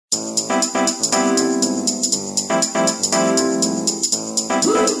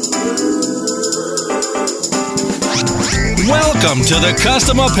Welcome to the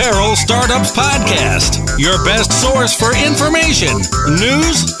Custom Apparel Startups Podcast, your best source for information,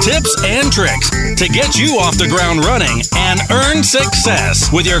 news, tips, and tricks to get you off the ground running and earn success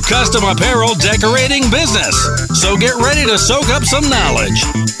with your custom apparel decorating business. So get ready to soak up some knowledge.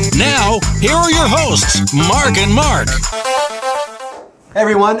 Now, here are your hosts, Mark and Mark. Hey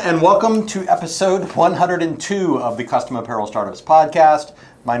everyone, and welcome to episode 102 of the Custom Apparel Startups Podcast.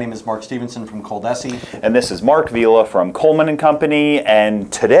 My name is Mark Stevenson from Coldesi. And this is Mark Vila from Coleman & Company,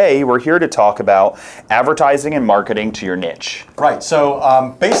 and today we're here to talk about advertising and marketing to your niche. Right,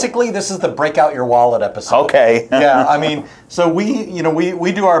 so basically this is the break out your wallet episode. Okay. Yeah, I mean, so we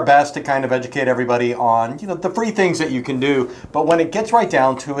do our best to kind of educate everybody on, the free things that you can do, but when it gets right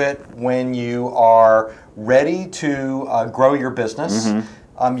down to it, when you are ready to grow your business,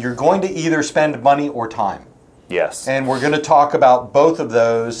 you're going to either spend money or time. Yes. And we're going to talk about both of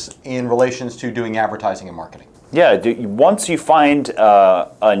those in relations to doing advertising and marketing. Yeah. Once you find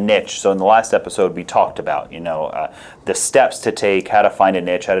a niche, so in the last episode we talked about, the steps to take, how to find a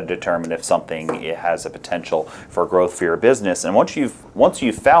niche, how to determine if something has a potential for growth for your business. And once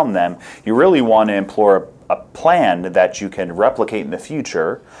you've found them, you really want to employ a plan that you can replicate in the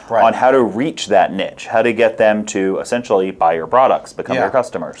future on how to reach that niche, how to get them to essentially buy your products, become your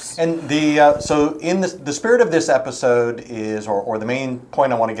customers. And so in the spirit of this episode is, or the main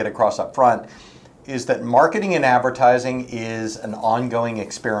point I want to get across up front, is that marketing and advertising is an ongoing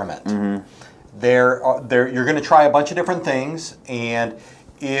experiment. You're going to try a bunch of different things, and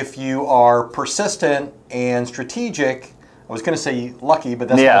if you are persistent and strategic, I was going to say lucky, but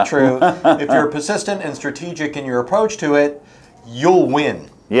that's not true. If you're persistent and strategic in your approach to it, you'll win.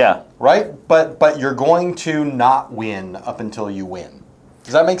 Yeah. Right? But you're going to not win up until you win.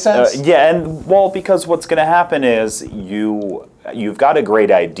 Does that make sense? Because what's going to happen is you've got a great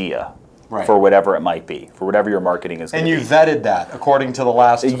idea for whatever it might be, for whatever your marketing is going to be. And you vetted that according to the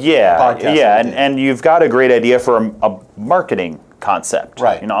last podcast. Yeah, and you've got a great idea for a marketing concept.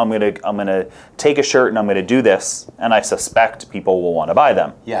 Right. I'm gonna take a shirt and I'm gonna do this, and I suspect people will want to buy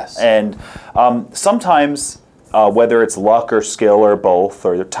them. Yes. And sometimes, whether it's luck or skill or both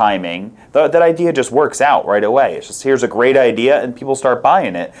or timing, that idea just works out right away. It's just, here's a great idea, and people start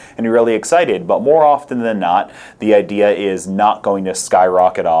buying it, and you're really excited. But more often than not, the idea is not going to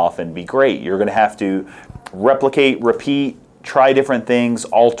skyrocket off and be great. You're going to have to replicate, repeat, try different things,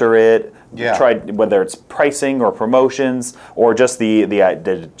 alter it. Yeah. Try whether it's pricing or promotions or just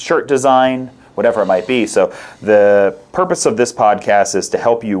the shirt design, whatever it might be. So the purpose of this podcast is to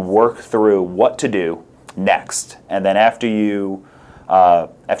help you work through what to do next, and then after you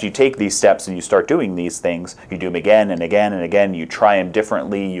take these steps and you start doing these things, you do them again and again and again. You try them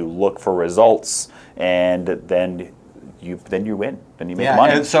differently. You look for results, and then you win. Then you make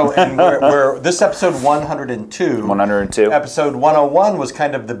money. And we're this episode 102. 102. Episode 101 was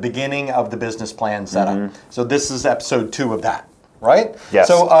kind of the beginning of the business plan setup. So this is episode 2 of that, right? Yes.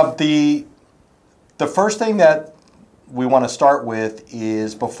 So the first thing that we want to start with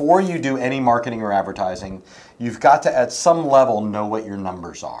is, before you do any marketing or advertising, you've got to at some level know what your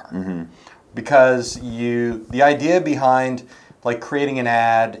numbers are. Because the idea behind creating an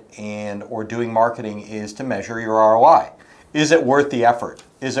ad or doing marketing is to measure your ROI. Is it worth the effort?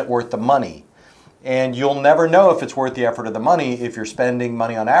 Is it worth the money? And you'll never know if it's worth the effort or the money if you're spending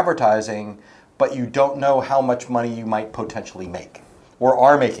money on advertising, but you don't know how much money you might potentially make or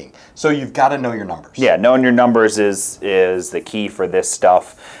are making. So you've got to know your numbers. Yeah, knowing your numbers is the key for this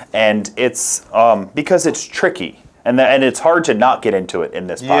stuff. And it's because it's tricky. And it's hard to not get into it in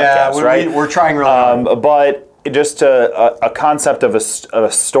this podcast, right? We're trying really hard. But just a concept of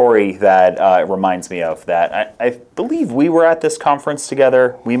a story that reminds me of that. I believe we were at this conference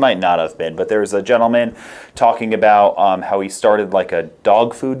together. We might not have been, but there was a gentleman talking about how he started a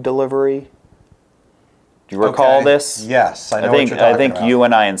dog food delivery. Do you recall this? Yes, I know what you're talking about. I think you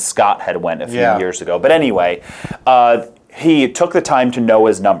and I and Scott had went a few years ago. But anyway, he took the time to know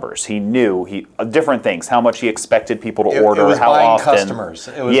his numbers. He knew different things, how much he expected people to order, it was how buying often. Customers.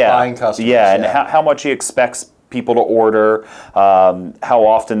 It was buying customers. Yeah, and how much he expects people to order, how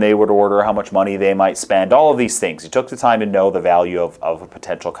often they would order, how much money they might spend, all of these things. He took the time to know the value of a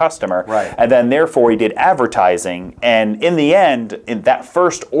potential customer. Right. And then therefore he did advertising, and in the end, in that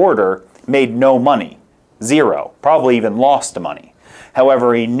first order, made no money. Zero. Probably even lost money.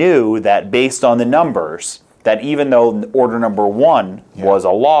 However, he knew that based on the numbers, that even though order number 1 was a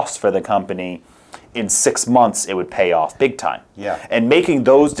loss for the company, in 6 months it would pay off big time. Yeah. And making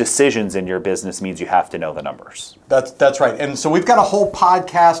those decisions in your business means you have to know the numbers. That's right. And so we've got a whole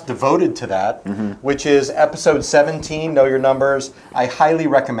podcast devoted to that, which is episode 17, Know Your Numbers. I highly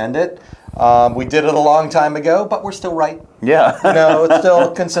recommend it. We did it a long time ago, but we're still right. Yeah. It's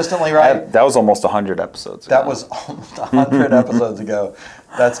still consistently right. That was almost 100 episodes ago. That was almost 100 episodes ago.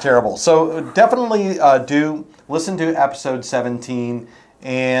 That's terrible. So definitely do listen to episode 17,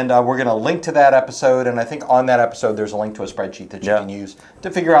 and we're going to link to that episode. And I think on that episode, there's a link to a spreadsheet that you can use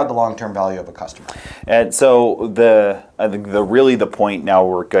to figure out the long-term value of a customer. And so I think the point now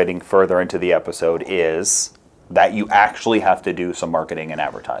we're getting further into the episode is that you actually have to do some marketing and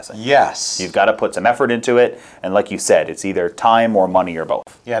advertising. Yes. You've got to put some effort into it. And like you said, it's either time or money or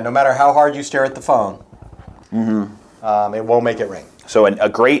both. Yeah, no matter how hard you stare at the phone, it won't make it ring. So a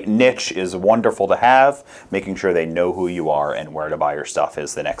great niche is wonderful to have. Making sure they know who you are and where to buy your stuff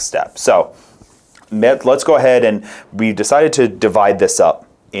is the next step. So let's go ahead, and we decided to divide this up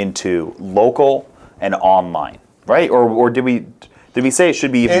into local and online, right? Or did we say it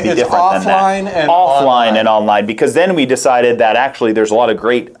should be even be different than that? Offline and offline and online, because then we decided that actually there's a lot of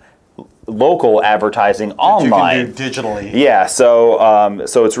great local advertising online. You can do digitally. Yeah,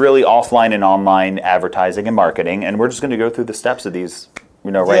 so it's really offline and online advertising and marketing, and we're just going to go through the steps of these,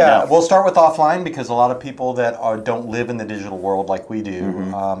 right now. Yeah, we'll start with offline because a lot of people that don't live in the digital world like we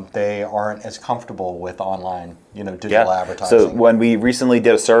do, they aren't as comfortable with online, digital advertising. So when we recently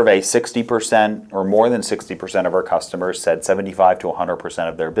did a survey, 60% or more than 60% of our customers said 75 to 100%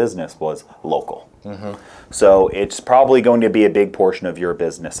 of their business was local. So it's probably going to be a big portion of your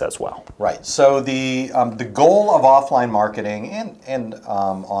business as well. Right. So the goal of offline marketing and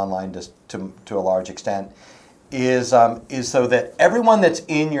online, just to a large extent, is so that everyone that's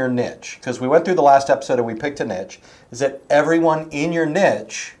in your niche, because we went through the last episode and we picked a niche, is that everyone in your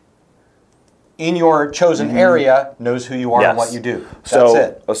niche, in your chosen area, knows who you are and what you do. That's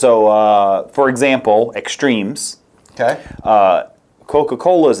it. So, for example, extremes. Okay.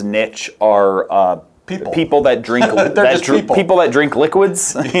 Coca-Cola's niche are people that drink people that drink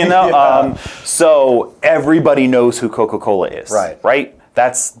liquids. So everybody knows who Coca-Cola is. Right.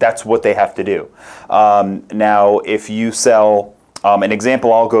 That's what they have to do. Now, if you sell, an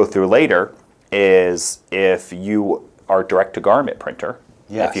example I'll go through later is if you are direct-to-garment printer.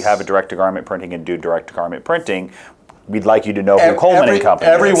 Yes. If you have a direct-to-garment printing and do direct-to-garment printing, we'd like you to know who Coleman and Company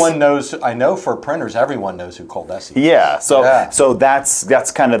is. Everyone knows. I know for printers, everyone knows who Coldesi is. Yeah. So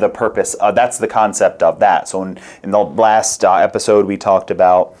that's kind of the purpose. That's the concept of that. So in the last episode, we talked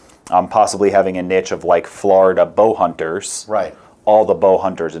about possibly having a niche of like Florida bow hunters. Right. All the bow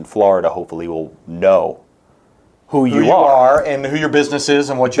hunters in Florida hopefully will know who you are and who your business is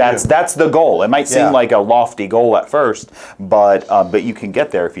and what you do. That's the goal. It might seem like a lofty goal at first, but you can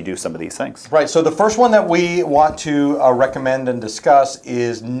get there if you do some of these things. Right. So the first one that we want to recommend and discuss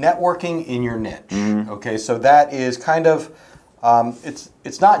is networking in your niche. Okay. So that is kind of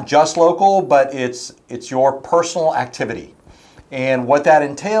it's not just local, but it's your personal activity, and what that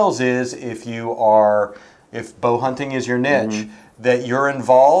entails is if bow hunting is your niche, that you're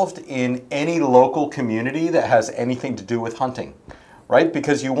involved in any local community that has anything to do with hunting, right?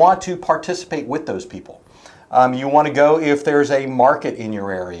 Because you want to participate with those people. You want to go if there's a market in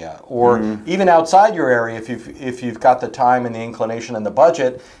your area, or even outside your area if you've got the time and the inclination and the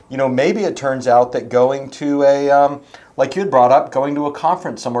budget. Maybe it turns out that going to like you'd brought up, going to a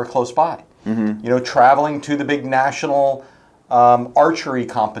conference somewhere close by. Traveling to the big national archery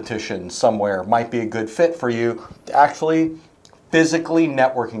competition somewhere might be a good fit for you to actually physically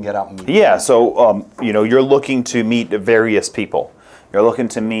network and get out and meet. Yeah, so you're looking to meet various people. You're looking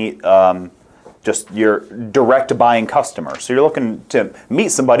to meet just your direct buying customers. So you're looking to meet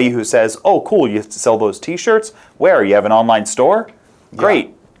somebody who says, "Oh, cool, you sell those T-shirts? Where? You have an online store?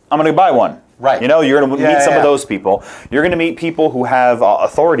 Great, I'm going to buy one." Right. You're going to meet some of those people. You're going to meet people who have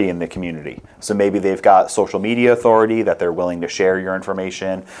authority in the community. So maybe they've got social media authority that they're willing to share your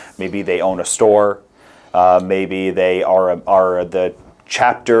information. Maybe they own a store. Maybe they are the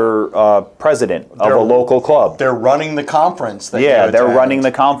chapter president of a local club. They're running the conference. They're running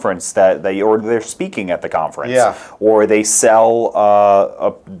the conference or they're speaking at the conference. Yeah. Or they sell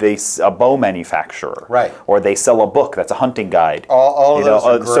a bow manufacturer. Right. Or they sell a book that's a hunting guide. All of those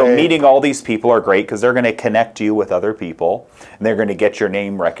are great. So meeting all these people are great because they're going to connect you with other people, and they're going to get your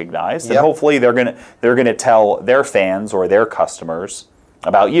name recognized, and hopefully they're going to tell their fans or their customers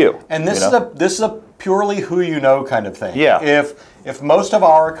about you. And this is a purely who you know kind of thing. Yeah. If most of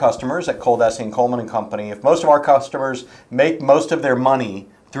our customers at Coldesi and Coleman and Company, if most of our customers make most of their money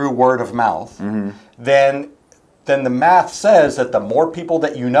through word of mouth, then the math says that the more people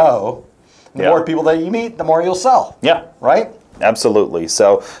that you know, the more people that you meet, the more you'll sell. Yeah. Right? Absolutely.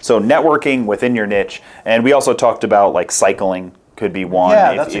 So networking within your niche, and we also talked about like cycling could be one.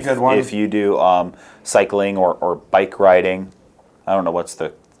 Yeah, that's a good one. If you do cycling or bike riding, I don't know what's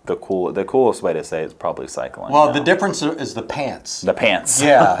the the coolest way to say it is probably cycling. Well, the difference is the pants. The pants.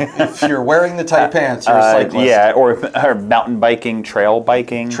 Yeah, if you're wearing the tight pants, you're a cyclist. Yeah, or mountain biking, trail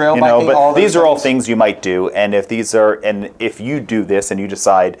biking. Biking, but all these those are all things. things you might do, and if you do this and you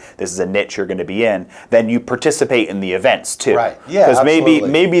decide this is a niche you're going to be in, then you participate in the events too. Right. Yeah, because absolutely.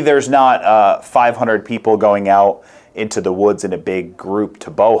 maybe there's not 500 people going out into the woods in a big group to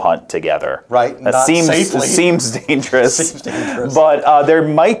bow hunt together. Right, That not seems safely. seems dangerous. Seems dangerous. But there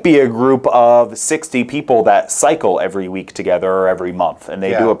might be a group of 60 people that cycle every week together or every month, and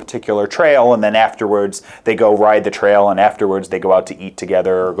they Yeah. do a particular trail, and then afterwards they go ride the trail, and afterwards they go out to eat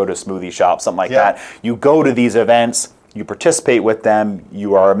together or go to a smoothie shop, something like Yeah. that. You go to these events, you participate with them,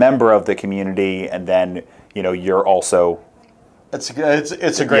 you are a member of the community, and then you're also It's a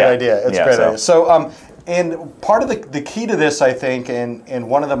great Yeah. idea. It's Yeah, a great so- idea. So, and part of the key to this, I think, and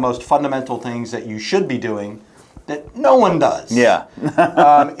one of the most fundamental things that you should be doing that no one does,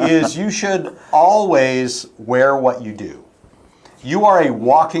 is you should always wear what you do. You are a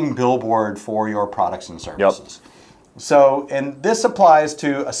walking billboard for your products and services. So, and this applies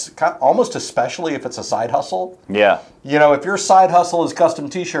to almost especially if it's a side hustle. Yeah. If your side hustle is custom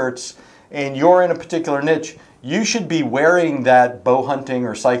T-shirts and you're in a particular niche, you should be wearing that bow hunting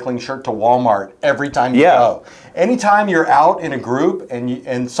or cycling shirt to Walmart every time you go. Anytime you're out in a group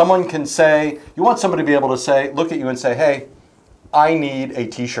and someone can say, you want somebody to be able to say, look at you and say, hey, I need a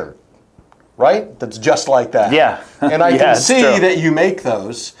T-shirt, right? That's just like that. Yeah. And I Yeah, can it's see true. that you make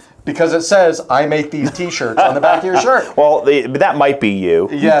those because it says, I make these T-shirts on the back of your shirt. Well, that might be you.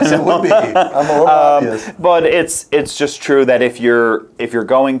 Yes, it would be. I'm a little obvious. But it's just true that if you're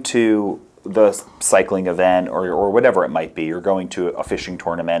going to the cycling event or whatever it might be, you're going to a fishing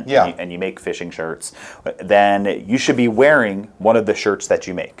tournament and you make fishing shirts, then you should be wearing one of the shirts that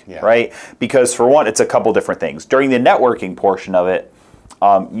you make, right? Because for one, it's a couple different things. During the networking portion of it,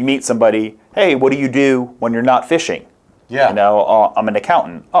 you meet somebody, hey, what do you do when you're not fishing? Yeah. I'm an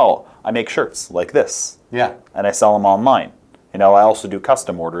accountant. Oh, I make shirts like this. Yeah. And I sell them online. I also do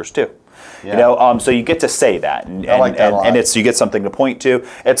custom orders too. Yeah. So you get to say that, and I like that a lot. and you get something to point to.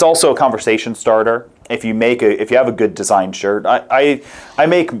 It's also a conversation starter. If you have a good designed shirt, I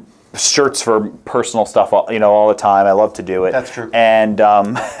make shirts for personal stuff, all the time. I love to do it. That's true. And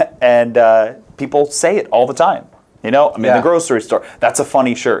people say it all the time. I'm in the grocery store. That's a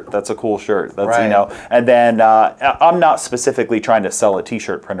funny shirt. That's a cool shirt. That's Right. And then I'm not specifically trying to sell a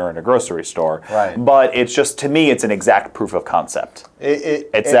T-shirt printer in a grocery store. Right. But it's just, to me, it's an exact proof of concept.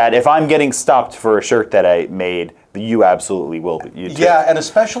 It's That if I'm getting stopped for a shirt that I made, you absolutely will be. You too. Yeah, and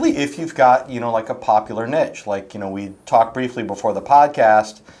especially if you've got, like a popular niche. Like, we talked briefly before the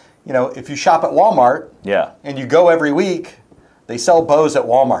podcast, if you shop at Walmart and you go every week, they sell bows at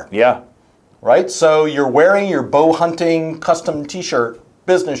Walmart. Yeah. Right? So you're wearing your bow hunting custom T-shirt,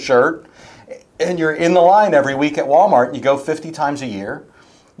 business shirt, and you're in the line every week at Walmart, and you go 50 times a year.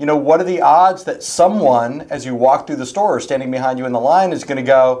 What are the odds that someone, as you walk through the store, standing behind you in the line, is going to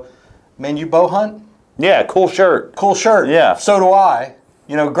go, man, you bow hunt? Yeah, cool shirt. Cool shirt. Yeah. So do I.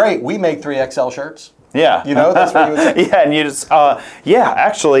 Great, we make 3XL shirts. Yeah. That's what you would say. Yeah, and you just,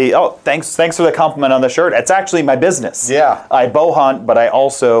 actually, thanks for the compliment on the shirt. It's actually my business. Yeah. I bow hunt, but I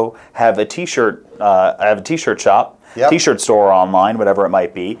also have a T-shirt, shop, T-shirt store online, whatever it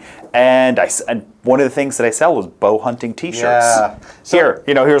might be. And one of the things that I sell is bow hunting T-shirts. Yeah. So,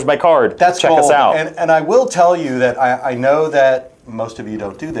 here's my card. That's Check cool. us out. And I will tell you that I know that most of you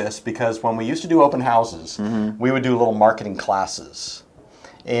don't do this because when we used to do open houses, we would do little marketing classes.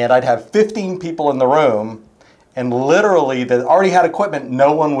 And I'd have 15 people in the room, and literally that already had equipment,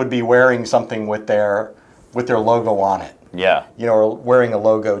 no one would be wearing something with their logo on it. Yeah. Or wearing a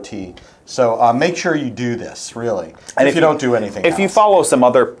logo tee. So make sure you do this, really. And if you don't do anything If else. you follow some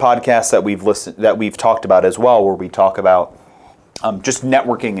other podcasts that we've talked about as well, where we talk about just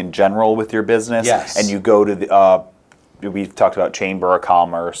networking in general with your business, and you go to we've talked about Chamber of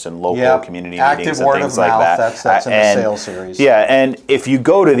Commerce and local community meetings and things like that. That's in the sales series. Yeah, and if you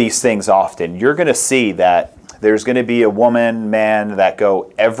go to these things often, you're going to see that there's going to be a woman, man that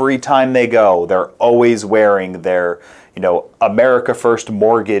go every time they go. They're always wearing their America First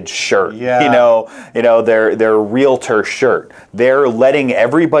Mortgage shirt. Their realtor shirt. They're letting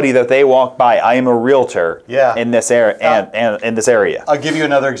everybody that they walk by, I am a realtor in this area and in this area. I'll give you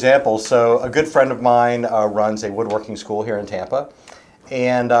another example. So a good friend of mine runs a woodworking school here in Tampa,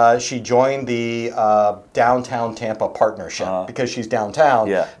 and she joined the Downtown Tampa Partnership because she's downtown.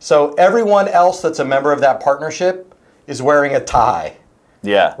 Yeah. So everyone else that's a member of that partnership is wearing a tie.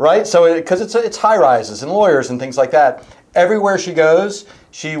 Yeah. Right? So because it's high rises and lawyers and things like that. Everywhere she goes,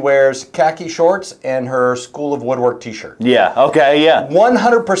 she wears khaki shorts and her School of Woodwork t-shirt. Yeah, okay, yeah.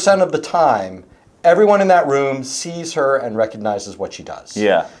 100% of the time, everyone in that room sees her and recognizes what she does.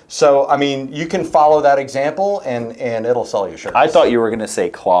 Yeah. So, I mean, you can follow that example and it'll sell you shirts. I thought you were going to say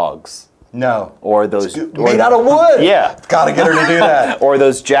clogs. No. Or those... Made out of wood. Yeah. Got to get her to do that. Or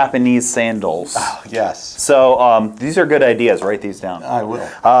those Japanese sandals. Yes. So these are good ideas. Write these down. I will.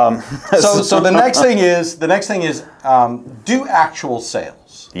 So the next thing is do actual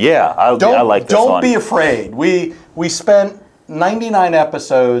sales. Yeah, I like this one. Don't be afraid. We spent 99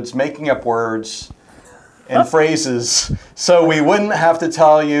 episodes making up words and phrases so we wouldn't have to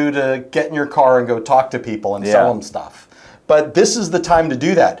tell you to get in your car and go talk to people and sell them stuff. But this is the time to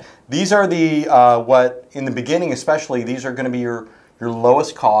do that. These are the in the beginning especially, these are going to be your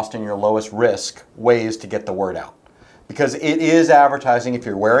lowest cost and your lowest risk ways to get the word out. Because it is advertising. If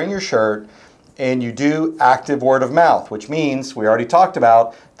you're wearing your shirt and you do active word of mouth, which means we already talked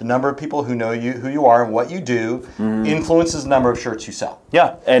about the number of people who know you, who you are, and what you do influences the number of shirts you sell.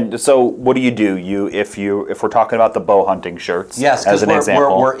 Yeah, and so what do? If we're talking about the bow hunting shirts, yes, as an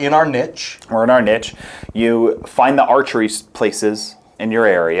example, we're in our niche. We're in our niche. You find the archery places in your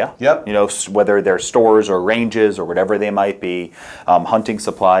area. Yep. You know, whether they're stores or ranges or whatever they might be, hunting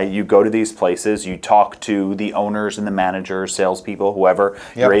supply. You go to these places. You talk to the owners and the managers, salespeople, whoever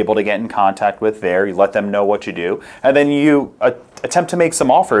you're able to get in contact with there. You let them know what you do, and then you attempt to make some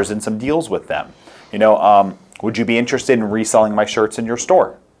offers and some deals with them. You know, would you be interested in reselling my shirts in your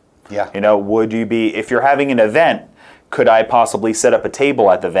store? Yeah. You know, would you be, if you're having an event, could I possibly set up a table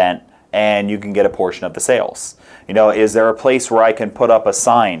at the event and you can get a portion of the sales? You know, is there a place where I can put up a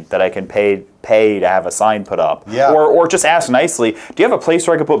sign that I can pay to have a sign put up? Yeah. Or just ask nicely, do you have a place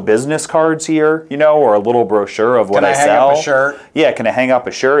where I can put business cards here, you know, or a little brochure of what I sell? Can I hang up a shirt? Yeah, can I hang up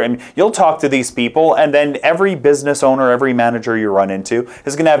a shirt? And you'll talk to these people, and then every business owner, every manager you run into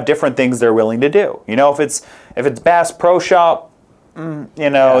is going to have different things they're willing to do. You know, if it's Bass Pro Shop, you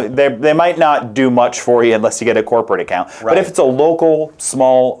know, they might not do much for you unless you get a corporate account. Right. But if it's a local,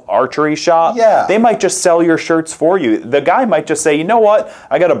 small archery shop, they might just sell your shirts for you. The guy might just say, you know what,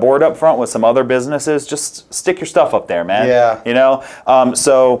 I got a board up front with some other businesses. Just stick your stuff up there, man. Yeah. You know,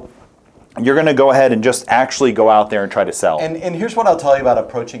 so you're going to go ahead and just actually go out there and try to sell. And here's what I'll tell you about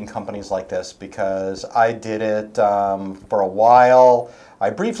approaching companies like this, because I did it for a while. I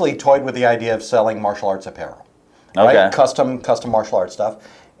briefly toyed with the idea of selling martial arts apparel. Okay. Right? Custom martial arts stuff.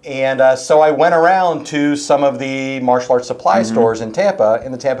 And so I went around to some of the martial arts supply stores in Tampa,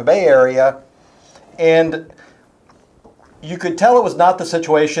 in the Tampa Bay area, and you could tell it was not the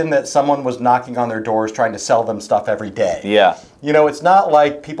situation that someone was knocking on their doors trying to sell them stuff every day. Yeah. You know, it's not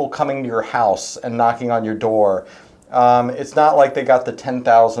like people coming to your house and knocking on your door. It's not like they got the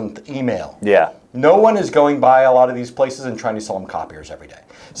 10,000th email. Yeah. No one is going by a lot of these places and trying to sell them copiers every day.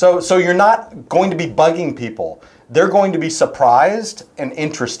 So you're not going to be bugging people. They're going to be surprised and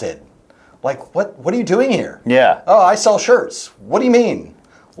interested. Like, what are you doing here? Yeah. Oh, I sell shirts. What do you mean?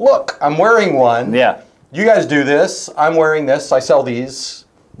 Look, I'm wearing one. Yeah. You guys do this. I'm wearing this. I sell these.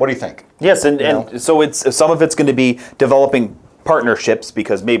 What do you think? Yes, and so some of it's going to be developing partnerships,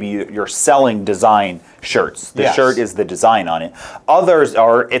 because maybe you're selling design shirts. The shirt is the design on it. Others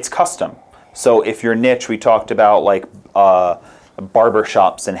it's custom. So if your niche, we talked about like barber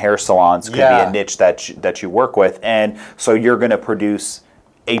shops and hair salons could be a niche that you work with, and so you're going to produce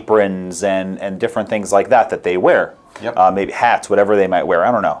aprons and different things like that they wear. Yep. Maybe hats, whatever they might wear.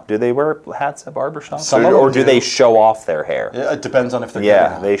 I don't know. Do they wear hats at barber shops? Some of them or do they show off their hair? Yeah, it depends on if they're good or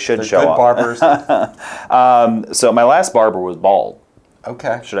not. They should they're show good off. Barbers. So my last barber was bald.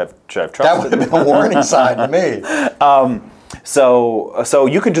 Okay. Should have trusted That would have been a warning sign to me. So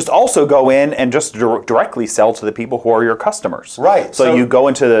you can just also go in and just directly sell to the people who are your customers. Right. So you go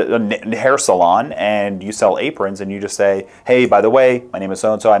into the hair salon and you sell aprons, and you just say, hey, by the way, my name is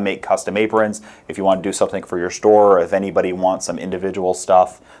so-and-so, I make custom aprons. If you want to do something for your store, or if anybody wants some individual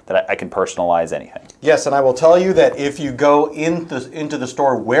stuff, that I can personalize anything. Yes, and I will tell you that if you go into the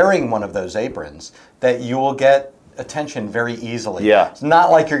store wearing one of those aprons, that you will get attention very easily. Yeah. It's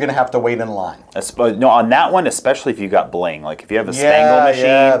not like you're going to have to wait in line. No, on that one, especially if you got bling, like if you have a Spangle machine.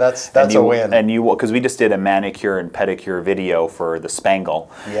 Yeah, that's a win. And because we just did a manicure and pedicure video for the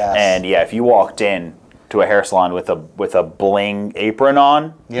Spangle. Yes. And if you walked in to a hair salon with a bling apron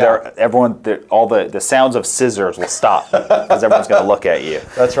on, all the sounds of scissors will stop because everyone's going to look at you.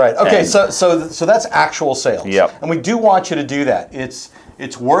 That's right. Okay, so that's actual sales. Yep. And we do want you to do that.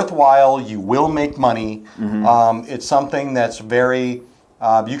 It's worthwhile. You will make money. It's something that's very,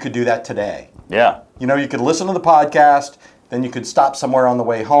 you could do that today. Yeah. You know, you could listen to the podcast, then you could stop somewhere on the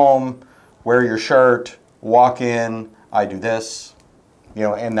way home, wear your shirt, walk in, I do this,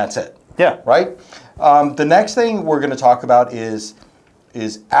 and that's it. Yeah. Right? The next thing we're going to talk about is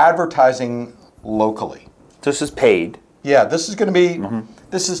advertising locally. This is paid. Yeah, this is going to be,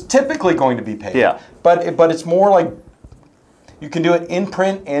 this is typically going to be paid. Yeah. But it's more like you can do it in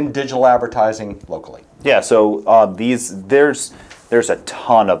print and digital advertising locally. Yeah, so there's a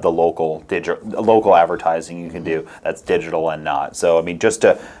ton of the local advertising you can do that's digital and not. So I mean, just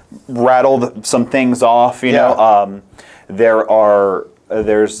to rattle some things off, there's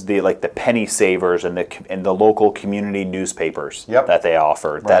the penny savers and the local community newspapers that they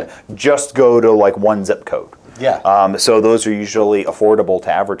offer that just go to like one zip code. Yeah. So those are usually affordable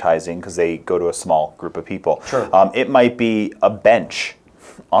to advertising because they go to a small group of people. Sure. It might be a bench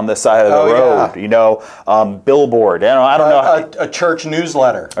on the side of the road, billboard. I don't know. A church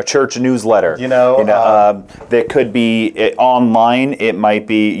newsletter. A church newsletter. That could be online. It might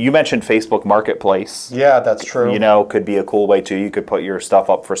be. You mentioned Facebook Marketplace. Yeah, that's true. Could be a cool way too. You could put your stuff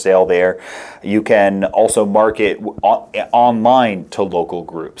up for sale there. You can also market online to local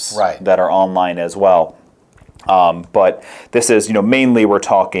groups that are online as well. But this is, mainly we're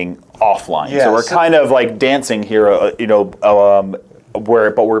talking offline. Yeah, so we're kind of like dancing here,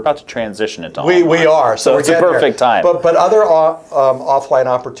 but we're about to transition into online. We are. So it's a perfect time. But other offline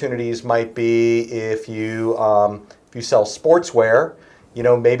opportunities might be if you sell sportswear,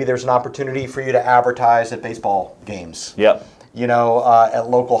 maybe there's an opportunity for you to advertise at baseball games. Yep. At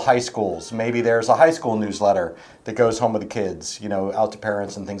local high schools. Maybe there's a high school newsletter that goes home with the kids, out to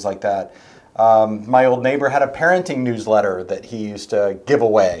parents and things like that. My old neighbor had a parenting newsletter that he used to give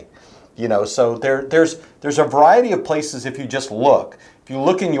away. So there's a variety of places if you just look. If you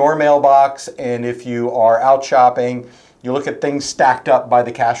look in your mailbox and if you are out shopping, you look at things stacked up by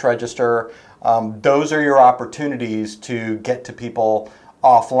the cash register, those are your opportunities to get to people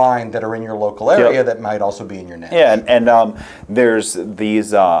offline that are in your local area that might also be in your niche. Yeah, and there's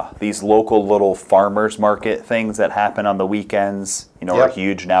these local little farmers market things that happen on the weekends. Are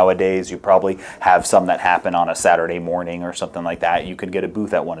huge nowadays. You probably have some that happen on a Saturday morning or something like that. You could get a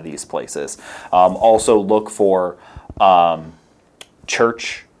booth at one of these places. Also, look for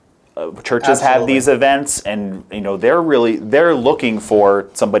churches have these events, and they're looking for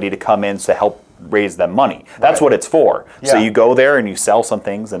somebody to come in to help raise them money. That's what it's for. So you go there and you sell some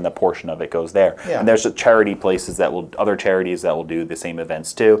things, and the portion of it goes there. And there's charity places other charities that will do the same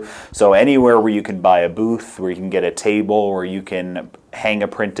events too. So anywhere where you can buy a booth, where you can get a table, or you can hang a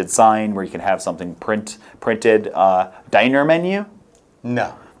printed sign, where you can have something printed, diner menu?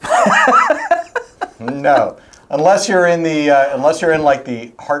 No. No. Unless you're in like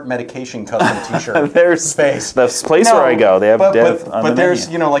the heart medication custom T-shirt there's space. The place where I go, they have but the there's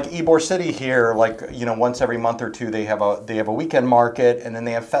menu. like Ybor City here, once every month or two they have a weekend market, and then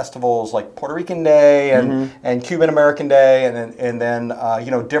they have festivals like Puerto Rican Day and Cuban American Day, and then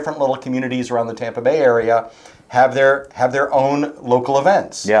different little communities around the Tampa Bay area have their own local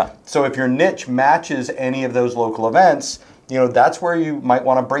events. Yeah. So if your niche matches any of those local events, that's where you might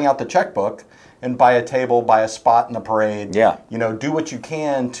want to bring out the checkbook and buy a table, buy a spot in the parade. Yeah. Do what you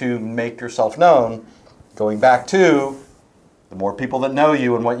can to make yourself known. Going back to the more people that know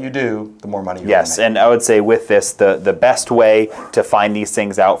you and what you do, the more money you're going to make. And I would say with this, the best way to find these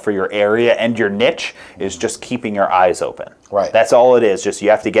things out for your area and your niche is just keeping your eyes open. Right. That's all it is. Just you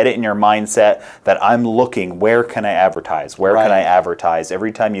have to get it in your mindset that I'm looking, where can I advertise? Where can I advertise?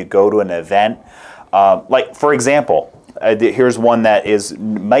 Every time you go to an event, like for example, here's one that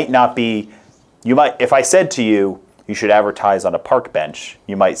might not be. If I said to you, you should advertise on a park bench,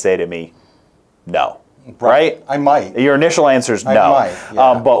 you might say to me, no. Right? I might. Your initial answer is no. I might,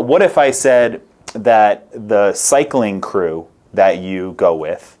 yeah. But what if I said that the cycling crew that you go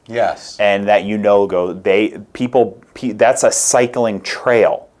with, and that that's a cycling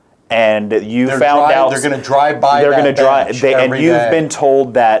trail, and you've they're going to drive by. They're going to drive, and you've day. been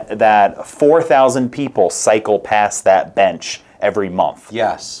told that 4,000 people cycle past that bench every month.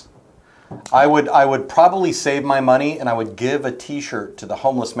 Yes. I would probably save my money, and I would give a T-shirt to the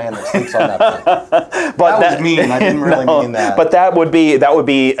homeless man that sleeps on that bed. But that was mean. I didn't really mean that. But that would be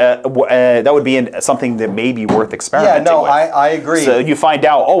something that may be worth experimenting with. I agree. So you find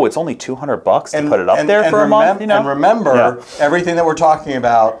out, it's only $200 to put it up there for a month. And remember, everything that we're talking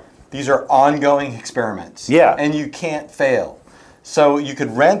about, these are ongoing experiments. Yeah. And you can't fail. So you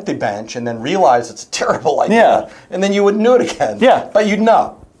could rent the bench and then realize it's a terrible idea, and then you wouldn't do it again. Yeah. But you'd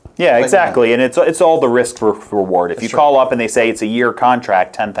know. Yeah, exactly, and it's all the risk reward. If you call up and they say it's a year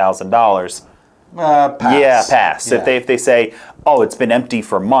contract, $10,000, Pass. Yeah, pass. Yeah. If they say, oh, it's been empty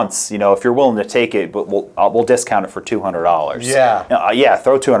for months, if you're willing to take it, but we'll discount it for $200. Yeah.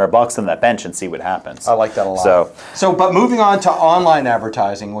 Throw $200 in that bench and see what happens. I like that a lot. So, but moving on to online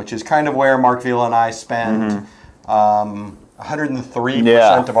advertising, which is kind of where Mark Vila and I spend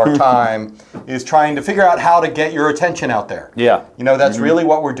 103% of our time, is trying to figure out how to get your attention out there. Yeah. That's really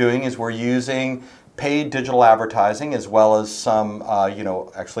what we're doing, is we're using paid digital advertising as well as some,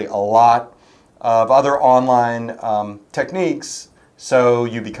 actually a lot of other online techniques, so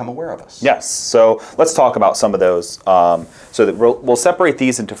you become aware of us. Yes. So let's talk about some of those. So that we'll separate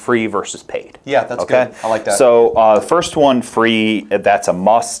these into free versus paid. Yeah, that's good. I like that. So the first one, free, that's a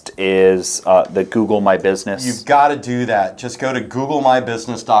must, is the Google My Business. You've got to do that. Just go to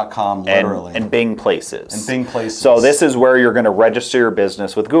googlemybusiness.com, literally. And Bing Places. And Bing Places. So this is where you're going to register your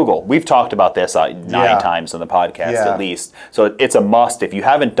business with Google. We've talked about this 9 times on the podcast at least. So it's a must. If you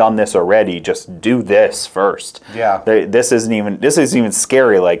haven't done this already, just do this first. Yeah. This isn't even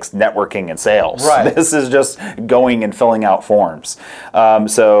scary like networking and sales. Right. This is just going and filling out forms.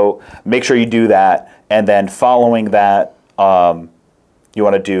 So make sure you do that, and then following that, you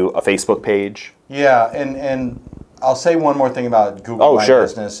want to do a Facebook page. Yeah, and I'll say one more thing about Google My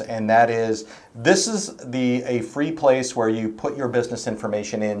Business, and that is, this is a free place where you put your business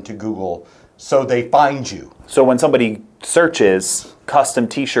information into Google so they find you. So when somebody searches custom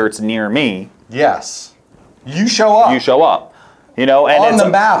t-shirts near me, yes, you show up. You show up. And on the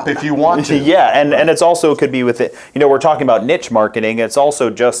map if you want to. Yeah, and it's also could be with it. We're talking about niche marketing. It's also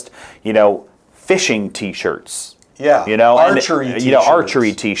just fishing t-shirts. Yeah. Archery t-shirts.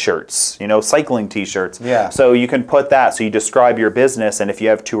 Archery t-shirts. Cycling t-shirts. Yeah. So you can put that. So you describe your business, and if you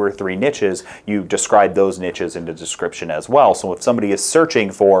have 2 or 3 niches, you describe those niches in the description as well. So if somebody is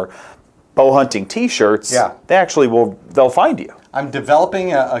searching for bow hunting t-shirts, they actually they'll find you. I'm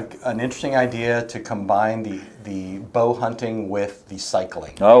developing an interesting idea to combine the bow hunting with the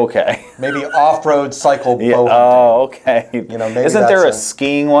cycling. Okay. Maybe off-road cycle bow hunting. Oh, okay. Maybe isn't there a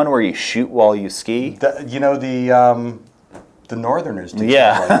skiing one where you shoot while you ski? The Northerners do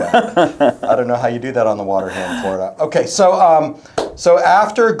something like that. I don't know how you do that on the water here in Florida. Okay, so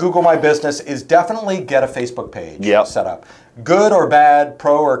after Google My Business is definitely get a Facebook page set up. Good or bad,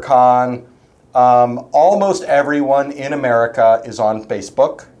 pro or con, almost everyone in America is on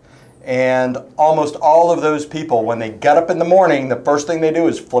Facebook. And almost all of those people, when they get up in the morning, the first thing they do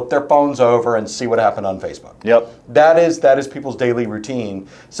is flip their phones over and see what happened on Facebook. Yep. That is people's daily routine.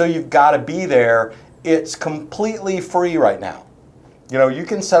 So you've got to be there. It's completely free right now. You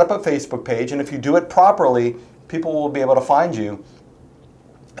can set up a Facebook page, and if you do it properly, people will be able to find you.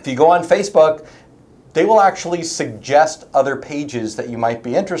 If you go on Facebook, they will actually suggest other pages that you might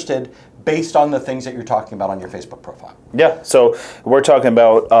be interested based on the things that you're talking about on your Facebook profile. Yeah, so we're talking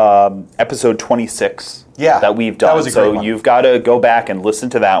about episode 26 that we've done. That was a great one. You've got to go back and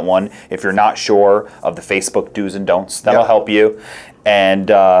listen to that one if you're not sure of the Facebook do's and don'ts. That'll help you. And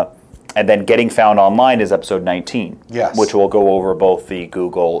then Getting Found Online is episode 19, which will go over both the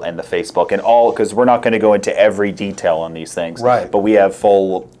Google and the Facebook and all, because we're not going to go into every detail on these things. Right. But we have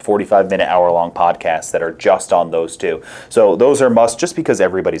full 45-minute, hour-long podcasts that are just on those two. So those are must just because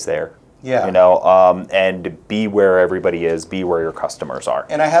everybody's there. Yeah. And be where everybody is, be where your customers are.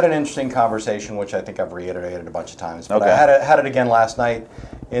 And I had an interesting conversation, which I think I've reiterated a bunch of times, but I had it again last night,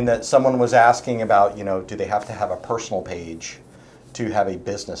 in that someone was asking about, do they have to have a personal page to have a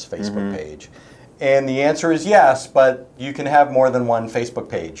business Facebook page? And the answer is yes, but you can have more than one Facebook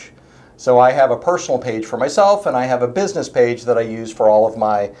page. So I have a personal page for myself, and I have a business page that I use for all of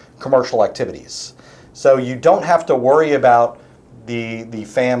my commercial activities. So you don't have to worry about the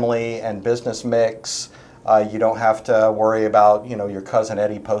family and business mix. You don't have to worry about your cousin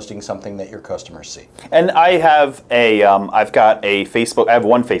Eddie posting something that your customers see. And I have I've got a Facebook. I have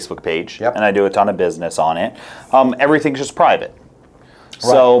one Facebook page, and I do a ton of business on it. Everything's just private.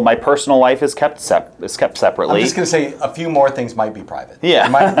 So my personal life is kept separately. I'm just going to say a few more things might be private. Yeah.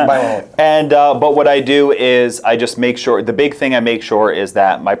 And but what I do is I just make sure, the big thing I make sure is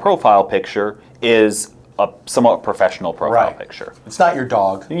that my profile picture is a somewhat professional profile picture. It's not your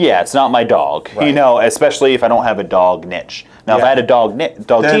dog. Yeah, it's not my dog. Especially if I don't have a dog niche. Now, if I had a dog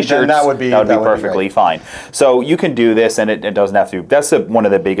t-shirts, then that would be perfectly fine. So you can do this, and it doesn't have to. That's one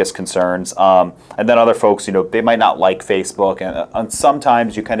of the biggest concerns. And then other folks, they might not like Facebook, and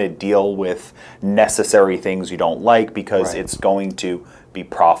sometimes you kind of deal with necessary things you don't like because it's going to be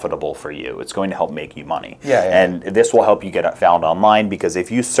profitable for you. It's going to help make you money. And this will help you get found online, because if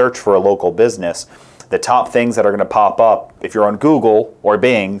you search for a local business, the top things that are going to pop up, if you're on Google or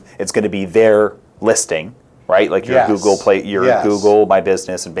Bing, it's going to be their listing, right? Like your Yes. your Google My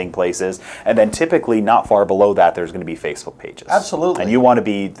Business and Bing Places, and then typically not far below that, there's going to be Facebook pages. Absolutely. And you want to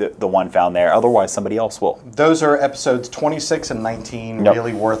be the one found there. Otherwise, somebody else will. Those are episodes 26 and 19, Yep.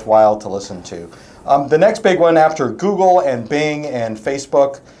 really worthwhile to listen to. The next big one after Google and Bing and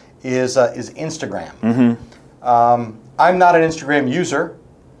Facebook is Instagram. I'm not an Instagram user,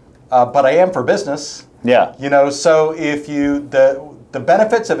 but I am for business. Yeah. You know, so if the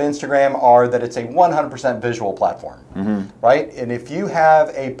benefits of Instagram are that it's a 100% visual platform, right? And if you have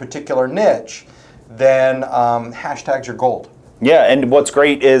a particular niche, then hashtags are gold. Yeah, and what's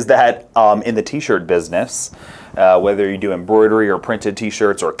great is that in the t-shirt business, whether you do embroidery or printed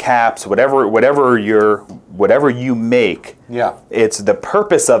t-shirts or caps, whatever you make, Yeah. it's the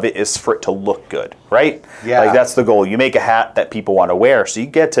purpose of it is for it to look good, right? Yeah. Like that's the goal. You make a hat that people want to wear, so you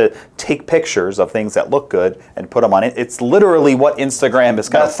get to take pictures of things that look good and put them on it. It's literally what Instagram is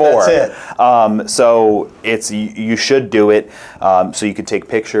kind of for. That's it. So you should do it. So you can take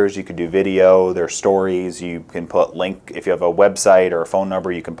pictures, you can do video, there's stories, you can put link, if you have a website or a phone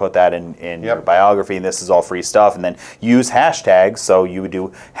number, you can put that in your biography, and this is all free stuff. And then use hashtags, so you would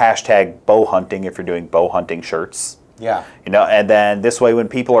do hashtag bow hunting if you're doing bow hunting shirts. Yeah. You know, and then this way when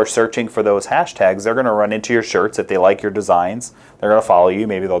people are searching for those hashtags, they're going to run into your shirts. If they like your designs, they're going to follow you.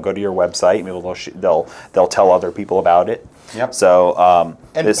 Maybe they'll go to your website. Maybe they'll tell other people about it. Yep. So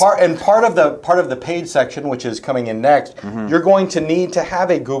part of the page section, which is coming in next, you're going to need to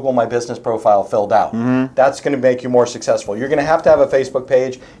have a Google My Business profile filled out. That's going to make you more successful. You're going to have a Facebook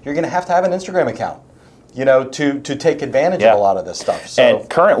page. You're going to have an Instagram account, you know, to take advantage of a lot of this stuff. So. And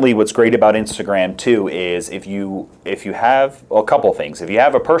currently what's great about Instagram too is if you have a couple things. If you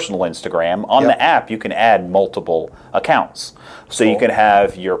have a personal Instagram, on the app you can add multiple accounts. So you can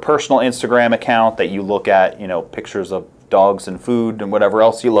have your personal Instagram account that you look at, you know, pictures of dogs and food and whatever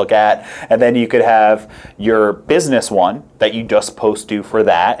else you look at, and then you could have your business one that you just post to for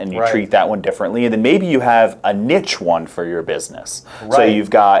that, and you treat that one differently, and then maybe you have a niche one for your business. So you've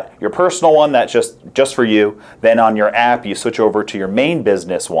got your personal one that's just for you, then on your app you switch over to your main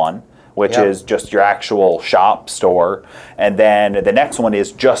business one, which is just your actual shop store, and then the next one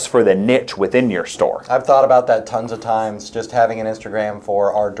is just for the niche within your store. I've thought about that tons of times, just having an Instagram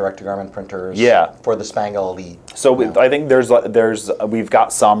for our direct-to-garment printers, for the Spangle Elite. So I think we've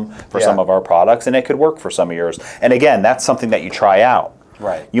got some for some of our products, and it could work for some of yours. And again, that's something that you try out.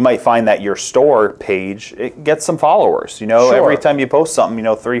 Right. You might find that your store page, it gets some followers. You know, every time you post something, you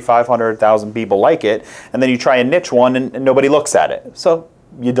know, 500,000 people like it, and then you try a niche one and nobody looks at it. So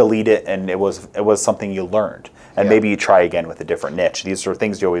you delete it, and it was something you learned, and maybe you try again with a different niche. These are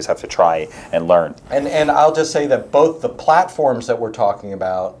things you always have to try and learn. And I'll just say that both the platforms that we're talking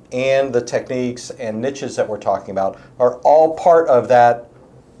about and the techniques and niches that we're talking about are all part of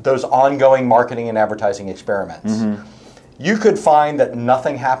those ongoing marketing and advertising experiments. You could find that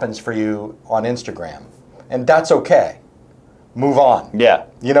nothing happens for you on Instagram, and that's okay. Move on. Yeah.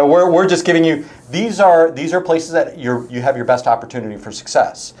 You know, we're just giving you these are places that you have your best opportunity for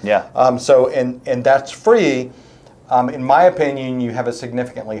success. Yeah. So that's free. In my opinion, you have a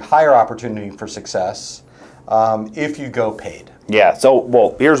significantly higher opportunity for success if you go paid. Yeah.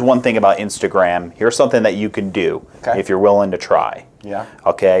 So here's one thing about Instagram. Here's something that you can do if you're willing to try. Yeah.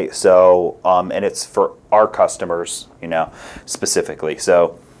 Okay. So and it's for our customers, you know, specifically.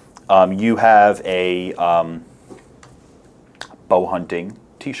 So you have a bow hunting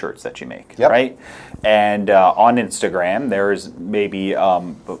t-shirts that you make, right? And on Instagram, there's maybe a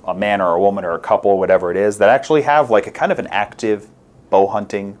man or a woman or a couple, whatever it is, that actually have like a kind of an active bow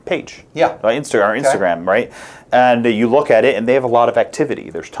hunting page. Yeah. Instagram, right? And you look at it, and they have a lot of activity.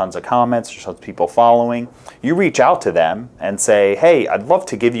 There's tons of comments. There's tons of people following. You reach out to them and say, "Hey, I'd love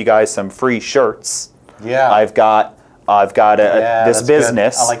to give you guys some free shirts. Yeah. I've got this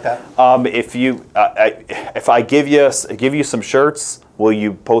business. Good. I like that. If I give you some shirts, will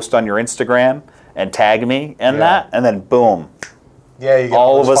you post on your Instagram and tag me in that?" And then boom. Yeah, you get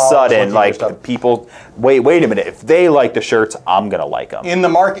all of a sudden, like stuff. people, wait a minute. If they like the shirts, I'm gonna like them. In the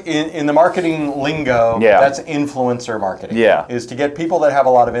marketing lingo, that's influencer marketing. Yeah, is to get people that have a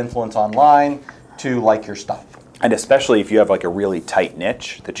lot of influence online to like your stuff. And especially if you have like a really tight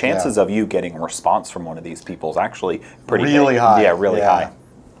niche, the chances of you getting a response from one of these people is actually really high. Yeah, really high.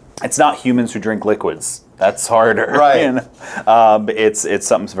 It's not humans who drink liquids. That's harder. Right. You know? It's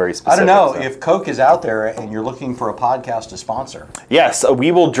something very specific. I don't know if Coke is out there and you're looking for a podcast to sponsor. Yes,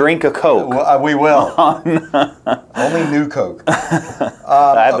 we will drink a Coke. We will. Only new Coke.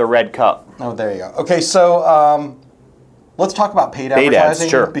 I have the red cup. Oh, there you go. Okay, so let's talk about paid advertising.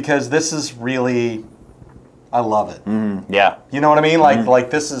 Ads, sure. Because this is really, I love it. Yeah. You know what I mean? Like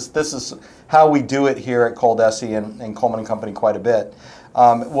this is how we do it here at Coldesi and Coleman and Company quite a bit.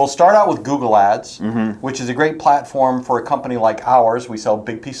 We'll start out with Google Ads, which is a great platform for a company like ours. We sell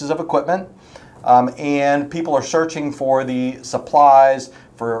big pieces of equipment, and people are searching for the supplies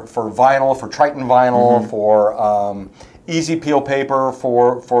for vinyl, for Triton vinyl, for easy peel paper,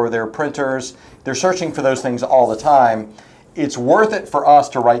 for their printers. They're searching for those things all the time. It's worth it for us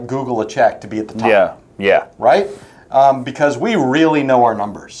to write Google a check to be at the top. Yeah. Right? Because we really know our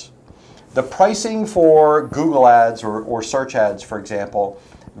numbers. The pricing for Google ads or search ads, for example,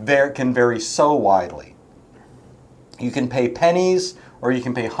 can vary so widely. You can pay pennies or you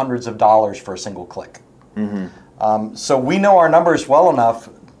can pay hundreds of dollars for a single click. So we know our numbers well enough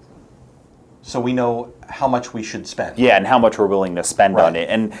so we know how much we should spend. Yeah, and how much we're willing to spend on it.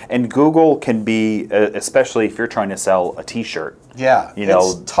 And Google can be, especially if you're trying to sell a T-shirt. Yeah,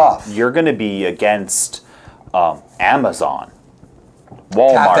 it's tough. You're going to be against Amazon,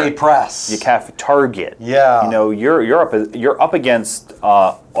 Walmart, Cafe Press, Target. Yeah, you're up against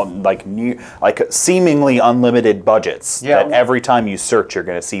like seemingly unlimited budgets. Yeah, that every time you search, you're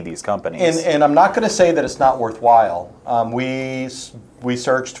going to see these companies. And I'm not going to say that it's not worthwhile. We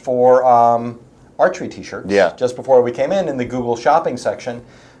searched for archery T-shirts. Yeah. Just before we came in the Google shopping section,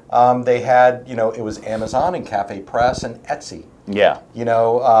 they had it was Amazon and Cafe Press and Etsy. Yeah.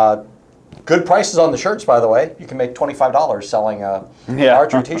 Good prices on the shirts, by the way. You can make $25 selling an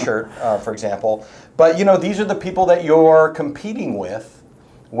archery T-shirt, for example. But these are the people that you're competing with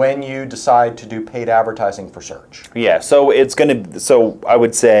when you decide to do paid advertising for search. Yeah. So I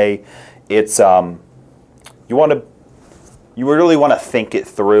would say it's you really want to think it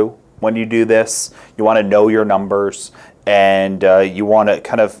through when you do this. You want to know your numbers. And you want to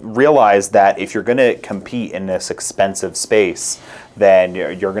kind of realize that if you're going to compete in this expensive space, then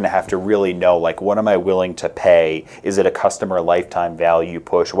you're going to have to really know, like, what am I willing to pay? Is it a customer lifetime value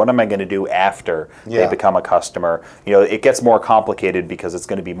push? What am I going to do after they become a customer? It gets more complicated because it's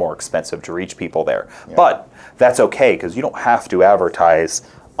going to be more expensive to reach people there. Yeah. But that's okay, because you don't have to advertise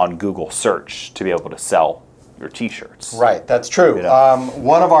on Google search to be able to sell your T-shirts. Right, that's true.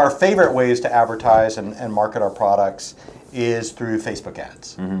 One of our favorite ways to advertise and market our products is through Facebook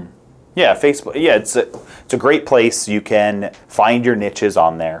ads. Yeah, Facebook. Yeah, it's a great place. You can find your niches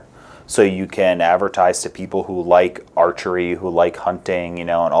on there, so you can advertise to people who like archery, who like hunting, and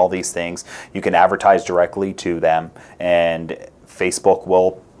all these things. You can advertise directly to them, and Facebook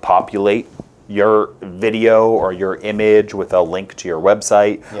will populate your video or your image with a link to your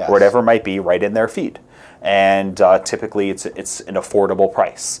website, or whatever it might be, right in their feed. And typically it's an affordable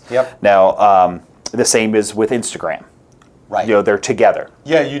price. Yep. Now, the same is with Instagram. Right. They're together.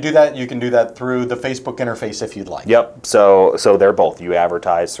 Yeah, you do that. You can do that through the Facebook interface if you'd like. Yep. So they're both. You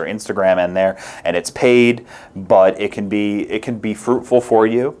advertise through Instagram and there, and it's paid, but it can be fruitful for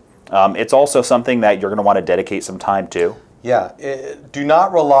you. It's also something that you're going to want to dedicate some time to. Yeah. Do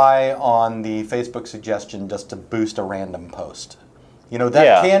not rely on the Facebook suggestion just to boost a random post.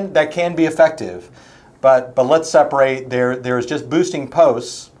 That can be effective. But let's separate. There's just boosting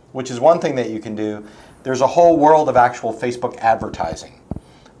posts, which is one thing that you can do. There's a whole world of actual Facebook advertising,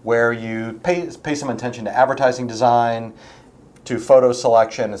 where you pay some attention to advertising design, to photo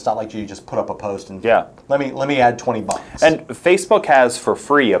selection. It's not like you just put up a post and let me add $20. And Facebook has for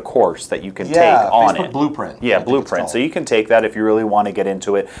free a course that you can take on Facebook it. Blueprint. Yeah, Blueprint. So you can take that if you really want to get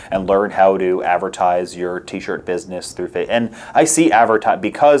into it and learn how to advertise your T-shirt business through Facebook. And I see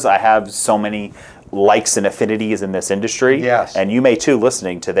because I have so many likes and affinities in this industry, and you may too,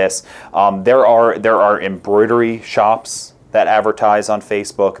 listening to this. There are embroidery shops that advertise on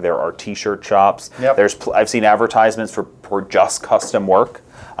Facebook. There are T-shirt shops. Yep. I've seen advertisements for just custom work.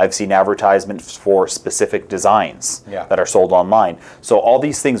 I've seen advertisements for specific designs that are sold online. So all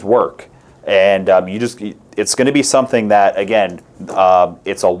these things work, and it's going to be something that, again,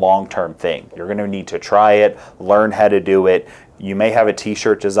 it's a long-term thing. You're going to need to try it, learn how to do it. You may have a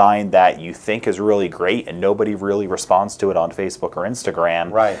T-shirt design that you think is really great and nobody really responds to it on Facebook or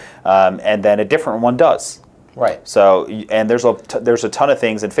Instagram. Right. And then a different one does. Right. So, and there's a ton of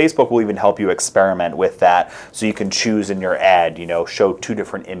things, and Facebook will even help you experiment with that, so you can choose in your ad, show 2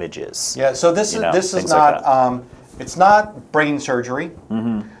 different images. Yeah. So this is not it's not brain surgery,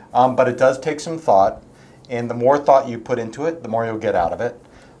 but it does take some thought, and the more thought you put into it, the more you'll get out of it,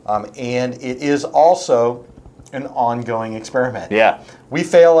 and it is also an ongoing experiment. Yeah. We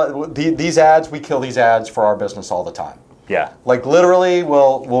fail at these ads. We kill these ads for our business all the time. Yeah. Like literally,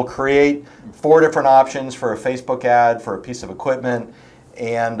 we'll create 4 different options for a Facebook ad for a piece of equipment,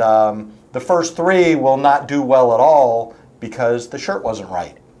 and the first 3 will not do well at all because the shirt wasn't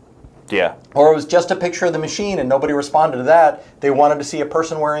right. Yeah. Or it was just a picture of the machine and nobody responded to that. They wanted to see a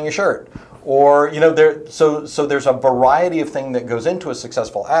person wearing a shirt. Or, so there's a variety of things that goes into a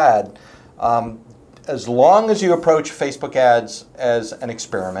successful ad. As long as you approach Facebook ads as an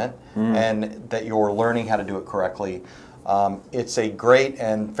experiment and that you're learning how to do it correctly, it's a great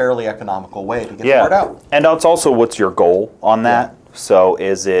and fairly economical way to get the word out. And it's also, what's your goal on that? Yeah. So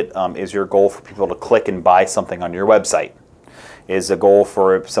is your goal for people to click and buy something on your website? Is a goal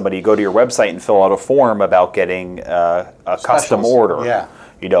for somebody to go to your website and fill out a form about getting a custom order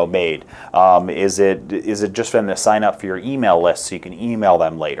made? Is it just for them to sign up for your email list so you can email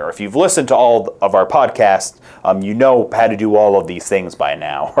them later? If you've listened to all of our podcasts, you know how to do all of these things by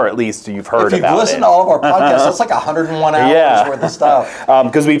now, or at least you've heard about it. If you've listened to all of our podcasts, that's like 101 hours worth of stuff.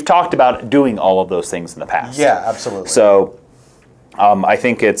 Because we've talked about doing all of those things in the past. Yeah, absolutely. So I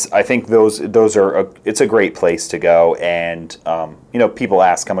think it's a great place to go, and people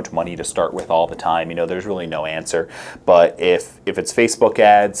ask how much money to start with all the time. There's really no answer, but if it's Facebook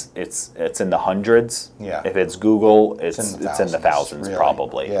ads, it's in the hundreds. Yeah. If it's Google, it's in the thousands really.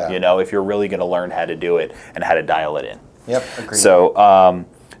 Probably. Yeah. If you're really going to learn how to do it and how to dial it in. Yep. Agreed. So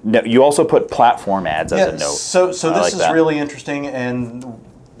you also put platform ads as a note. So this is really interesting, and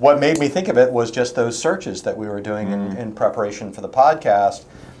what made me think of it was just those searches that we were doing in preparation for the podcast.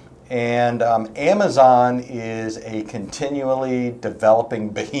 And Amazon is a continually developing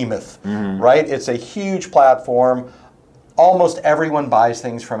behemoth, right? It's a huge platform. Almost everyone buys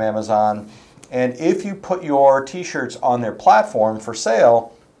things from Amazon. And if you put your t-shirts on their platform for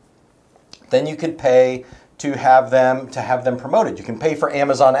sale, then you could pay to have them promoted. You can pay for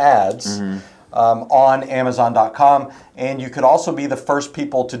Amazon ads. On Amazon.com, and you could also be the first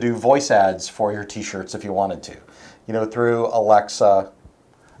people to do voice ads for your t-shirts if you wanted to, through Alexa,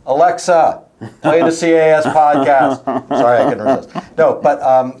 play the CAS podcast. Sorry, I couldn't resist. No,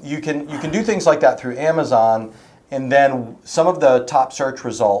 but you can do things like that through Amazon, and then some of the top search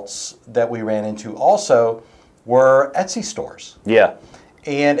results that we ran into also were Etsy stores. Yeah.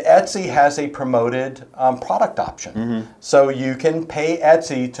 And Etsy has a promoted product option. So you can pay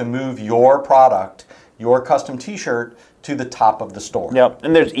Etsy to move your product, your custom t-shirt, to the top of the store. Yep,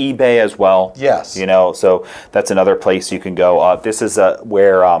 and there's eBay as well. Yes. So that's another place you can go. This is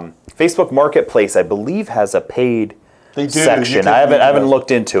where Facebook Marketplace, I believe, has a paid section. I haven't looked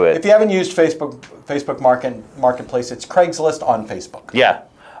into it. If you haven't used Facebook Marketplace, it's Craigslist on Facebook. Yeah.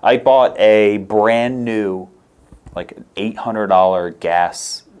 I bought a brand new like $800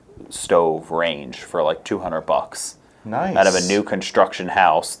 gas stove range for like $200. Nice. Out of a new construction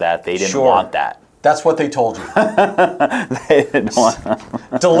house that they didn't want that. That's what they told you. They didn't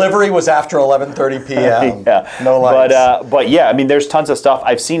want. Delivery was after 11:30 p.m. Yeah. No lights. But yeah, there's tons of stuff.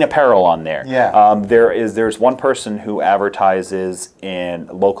 I've seen apparel on there. Yeah. There's one person who advertises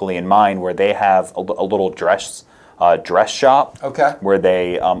locally in mine where they have a little dress shop. Okay. Where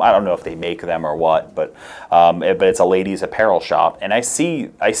they, I don't know if they make them or what, but it's a ladies' apparel shop, and I see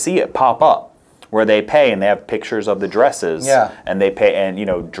it pop up where they pay and they have pictures of the dresses. Yeah. And they pay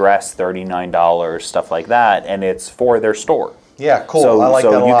dress $39, stuff like that, and it's for their store. Yeah, cool. I like that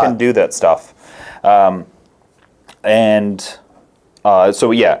a lot. So you can do that stuff, so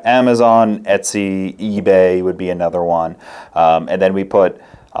yeah, Amazon, Etsy, eBay would be another one, and then we put.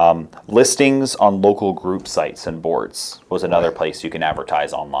 Listings on local group sites and boards was another place you can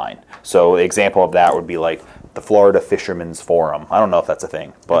advertise online. So the example of that would be like the Florida Fishermen's Forum. I don't know if that's a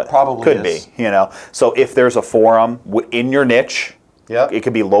thing, but it probably could is. Be. So if there's a forum in your niche, it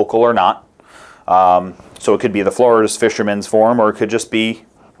could be local or not. So it could be the Florida Fishermen's Forum, or it could just be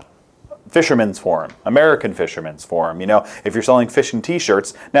Fishermen's Forum, American Fishermen's Forum. If you're selling fishing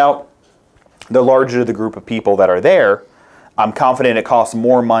T-shirts, now the larger the group of people that are there, I'm confident it costs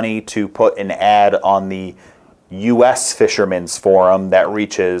more money to put an ad on the U.S. Fishermen's Forum that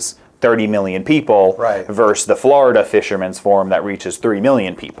reaches 30 million people versus the Florida Fishermen's Forum that reaches 3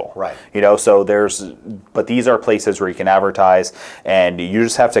 million people. Right. But these are places where you can advertise, and you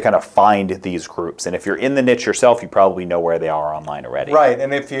just have to kind of find these groups. And if you're in the niche yourself, you probably know where they are online already. Right.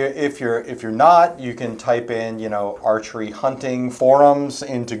 And if you're not, you can type in, archery hunting forums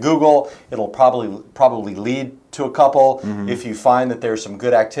into Google. It'll probably lead to a couple. If you find that there's some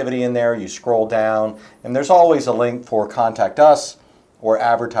good activity in there, you scroll down, and there's always a link for contact us or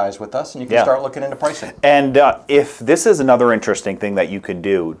advertise with us, and you can start looking into pricing. And if this is another interesting thing that you can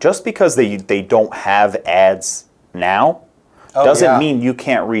do, just because they don't have ads now, doesn't mean you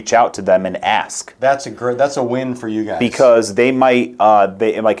can't reach out to them and ask. That's a win for you guys. Because they might,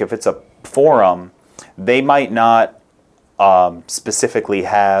 if it's a forum, they might not specifically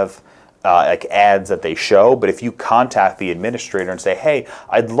have ads that they show, but if you contact the administrator and say, hey,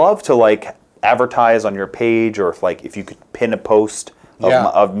 I'd love to advertise on your page, or if you could pin a post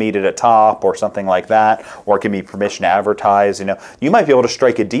of Meet at a Top or something like that, or it can be permission to advertise. You might be able to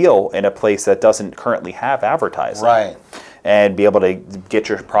strike a deal in a place that doesn't currently have advertising, Right. and be able to get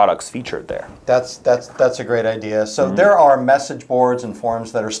your products featured there. That's a great idea. So there are message boards and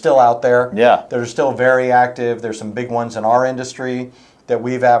forums that are still out there. Yeah. They're still very active. There's some big ones in our industry that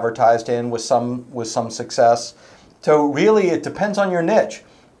we've advertised in with some success. So really, it depends on your niche.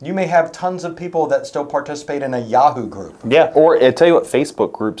 You may have tons of people that still participate in a Yahoo group. Yeah, or I tell you what,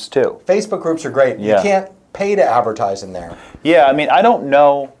 Facebook groups too. Facebook groups are great. Yeah. You can't pay to advertise in there. Yeah, I mean, I don't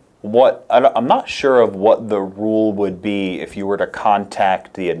know I'm not sure of what the rule would be if you were to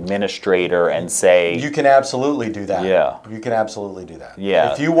contact the administrator and say... You can absolutely do that. Yeah. You can absolutely do that.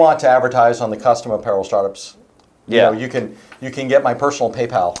 Yeah. If you want to advertise on the Custom Apparel Startups, Yeah. you can get my personal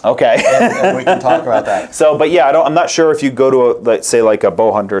PayPal. Okay. and we can talk about that. So, but yeah, I'm not sure if you go to let's say like a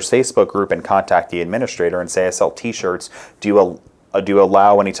Bow Hunters Facebook group and contact the administrator and say, I sell T-shirts. Do you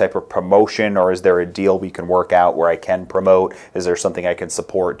allow any type of promotion, or is there a deal we can work out where I can promote? Is there something I can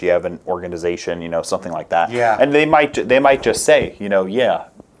support? Do you have an organization, something like that? Yeah. And they might just say, yeah.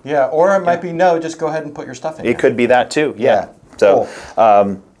 Yeah, or it might be no, just go ahead and put your stuff in. It could be that too. Yeah. So,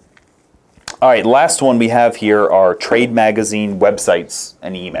 cool. all right, last one we have here are trade magazine websites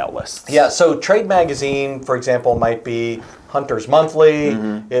and email lists. Yeah, so Trade Magazine, for example, might be Hunters Monthly.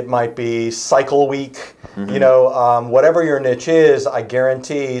 It might be Cycle Week. Whatever your niche is, I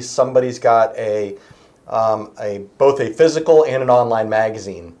guarantee somebody's got both a physical and an online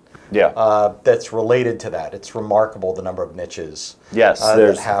magazine. Yeah. That's related to that. It's remarkable the number of niches. Yes,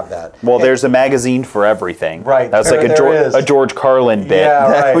 that have that. Well, there's a magazine for everything. Right. That's like a George Carlin bit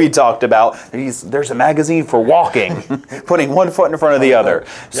that we talked about. There's a magazine for walking, putting one foot in front of the other.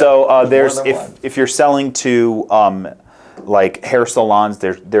 So there's if you're selling to like hair salons,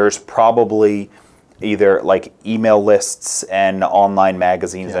 there's probably either like email lists and online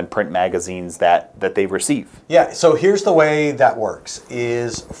magazines and print magazines that they receive. Yeah, so here's the way that works,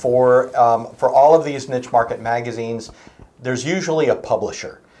 is for all of these niche market magazines, there's usually a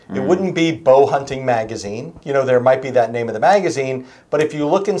publisher. It wouldn't be Bow Hunting Magazine. There might be that name of the magazine, but if you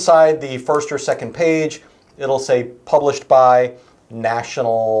look inside the first or second page, it'll say published by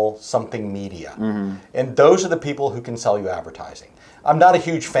National something media. And those are the people who can sell you advertising. I'm not a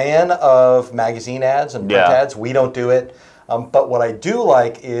huge fan of magazine ads and print ads. We don't do it. But what I do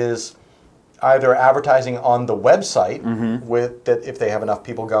like is either advertising on the website with that if they have enough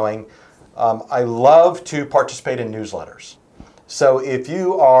people going. I love to participate in newsletters. So if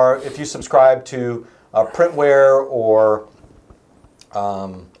you subscribe to Printware or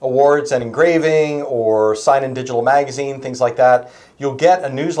Awards and Engraving or Sign in Digital Magazine, things like that, you'll get a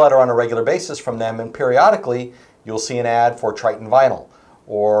newsletter on a regular basis from them, and periodically you'll see an ad for Triton Vinyl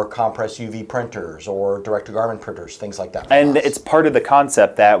or Compress UV printers or direct-to-garment printers, things like that. And it's part of the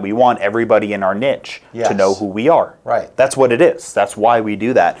concept that we want everybody in our niche to know who we are. Right. That's what it is. That's why we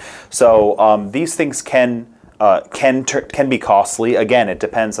do that. So these things can be costly. Again, it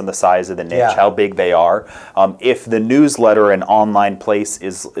depends on the size of the niche, how big they are. If the newsletter and online place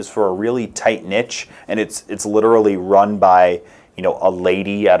is for a really tight niche and it's literally run by a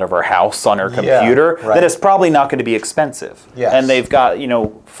lady out of her house on her computer, then it's probably not going to be expensive. Yes. And they've got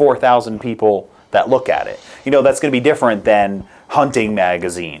 4,000 people that look at it. That's going to be different than Hunting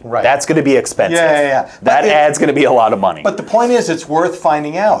Magazine. Right. That's going to be expensive. Yeah. That ad's going to be a lot of money. But the point is, it's worth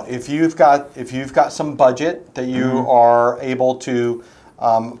finding out. If you've got some budget that you are able to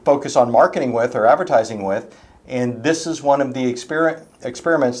focus on marketing with or advertising with, and this is one of the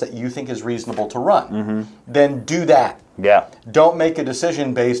experiments that you think is reasonable to run, then do that. Yeah. Don't make a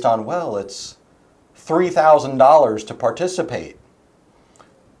decision based on, it's $3,000 to participate.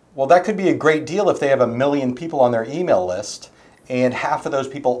 Well, that could be a great deal if they have 1 million people on their email list and half of those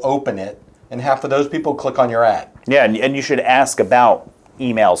people open it and half of those people click on your ad. Yeah, and you should ask about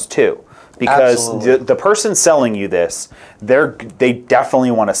emails too. Because the person selling you this, they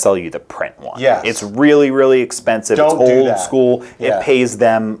definitely want to sell you the print one. Yes. It's really, really expensive. It's old school. Yeah. It pays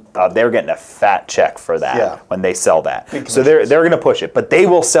them. They're getting a fat check for that when they sell that. So they're going to push it. But they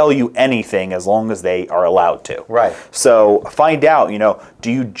will sell you anything as long as they are allowed to. Right. So find out,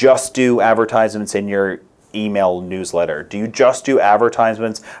 do you just do advertisements in your email newsletter? Do you just do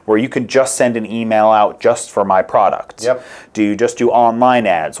advertisements where you can just send an email out just for my product? Yep. Do you just do online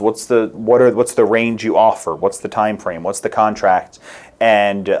ads? What's the range you offer? What's the time frame? What's the contract?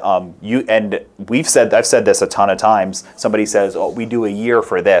 And I've said this a ton of times. Somebody says, "Oh, we do a year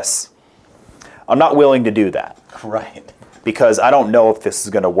for this." I'm not willing to do that. Right. Because I don't know if this is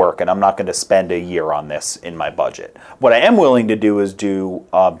going to work, and I'm not going to spend a year on this in my budget. What I am willing to do is do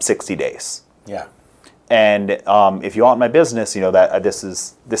 60 days. Yeah. And if you want my business, that this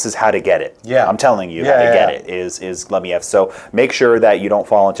is how to get it. Yeah. I'm telling you how to get it is let me have. So make sure that you don't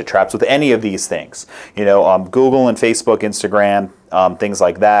fall into traps with any of these things. Google and Facebook, Instagram, things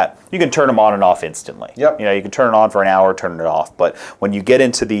like that. You can turn them on and off instantly. Yep. You can turn it on for an hour, turn it off. But when you get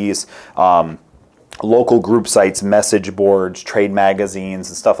into these local group sites, message boards, trade magazines,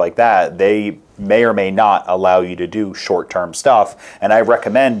 and stuff like that, they may or may not allow you to do short-term stuff. And I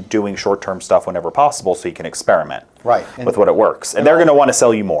recommend doing short-term stuff whenever possible so you can experiment with what it works. And they're going to want to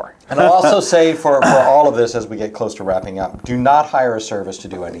sell you more. And I'll also say for all of this, as we get close to wrapping up, do not hire a service to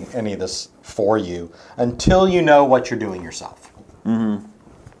do any of this for you until you know what you're doing yourself. Mm-hmm.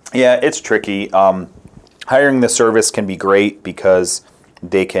 Yeah, it's tricky. Hiring the service can be great because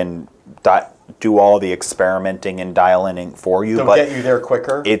they can do all the experimenting and dialing in for you. They'll get you there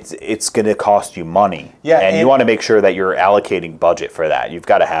quicker. It's going to cost you money. Yeah, and you want to make sure that you're allocating budget for that. You've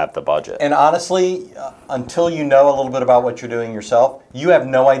got to have the budget. And honestly, until you know a little bit about what you're doing yourself, you have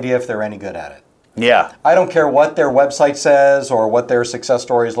no idea if they're any good at it. Yeah. I don't care what their website says or what their success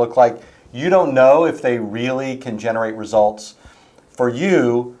stories look like. You don't know if they really can generate results for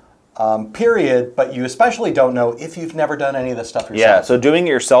you, period, but you especially don't know if you've never done any of this stuff yourself. Yeah, so doing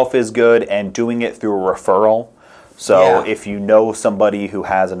it yourself is good, and doing it through a referral. So if you know somebody who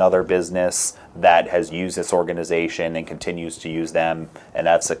has another business that has used this organization and continues to use them and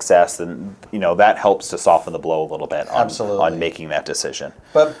have success, then that helps to soften the blow a little bit on making that decision.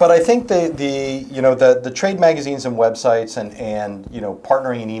 But I think the trade magazines and websites and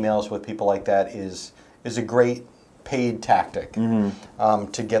partnering in emails with people like that is a great paid tactic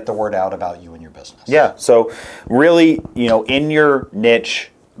to get the word out about you and your business. Yeah, so really, in your niche,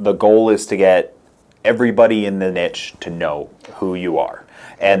 the goal is to get everybody in the niche to know who you are.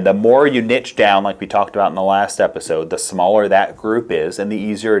 And the more you niche down, like we talked about in the last episode, the smaller that group is and the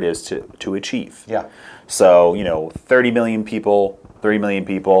easier it is to achieve. Yeah. So, 30 million people, 3 million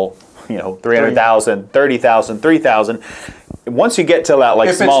people, 300,000, 30,000, 3,000. Once you get to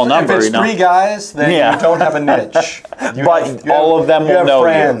that small number, if it's 3 guys, then you don't have a niche. All of them will know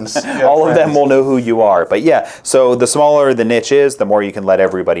friends. you. All of them will know who you are. But so the smaller the niche is, the more you can let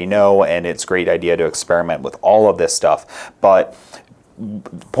everybody know, and it's a great idea to experiment with all of this stuff. But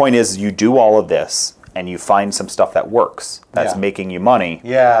the point is, you do all of this, and you find some stuff that works, that's making you money.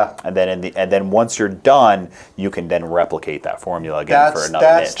 Yeah. And then once you're done, you can then replicate that formula again for another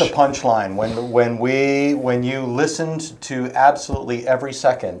niche. That's the punchline. When you listened to absolutely every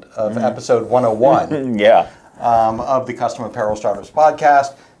second of episode 101 of the Custom Apparel Startups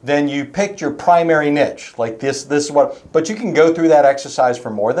podcast, then you picked your primary niche. Like this is what, but you can go through that exercise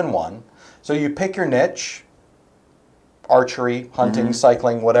for more than one. So you pick your niche, archery, hunting,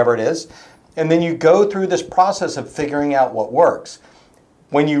 cycling, whatever it is. And then you go through this process of figuring out what works.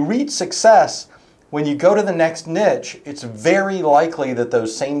 When you reach success, when you go to the next niche, it's very likely that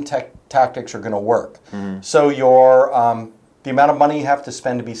those same tactics are going to work. So your the amount of money you have to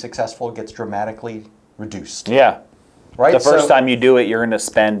spend to be successful gets dramatically reduced. Yeah. Right? The first time you do it, you're going to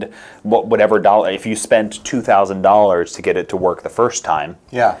spend whatever dollar. If you spend $2,000 to get it to work the first time,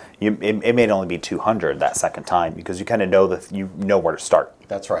 it may only be $200 that second time because you kind of know you know where to start.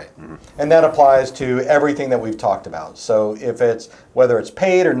 That's right. And that applies to everything that we've talked about. So whether it's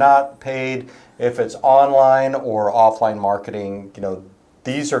paid or not paid, if it's online or offline marketing,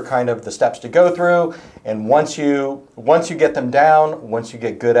 these are kind of the steps to go through. And once you get them down, once you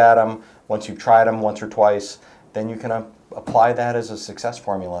get good at them, once you've tried them once or twice, then you can apply that as a success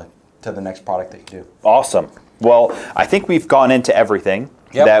formula to the next product that you do. Awesome. Well, I think we've gone into everything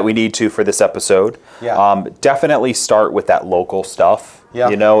that we need to for this episode. Yeah. Definitely start with that local stuff. Yeah.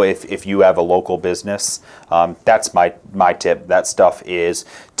 If you have a local business, that's my tip. That stuff is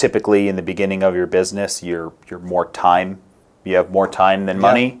typically in the beginning of your business, you're more time. You have more time than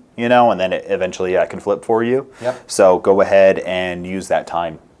money, and then eventually that can flip for you. Yep. So go ahead and use that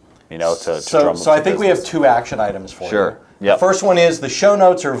time, to drum So I think we have 2 action items for you. Sure. Yep. The first one is the show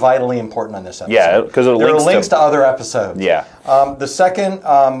notes are vitally important on this episode. Yeah, because there are links to other episodes. Yeah. The second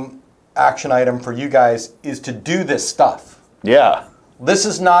action item for you guys is to do this stuff. Yeah. This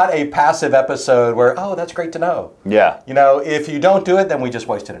is not a passive episode where, that's great to know. Yeah. If you don't do it, then we just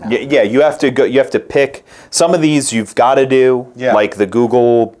wasted an hour. Yeah, you have to go. You have to pick some of these. You've got to do, like the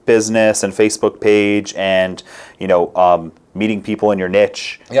Google business and Facebook page, and meeting people in your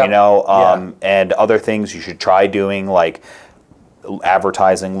niche. And other things you should try doing, like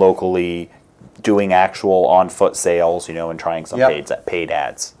advertising locally, doing actual on-foot sales. And trying some paid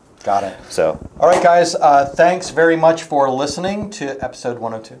ads. Got it. So, all right, guys. Thanks very much for listening to episode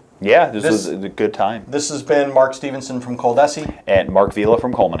 102. Yeah, this was a good time. This has been Mark Stevenson from Coldesi and Mark Vila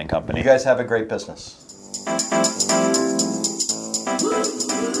from Coleman & Company. You guys have a great business.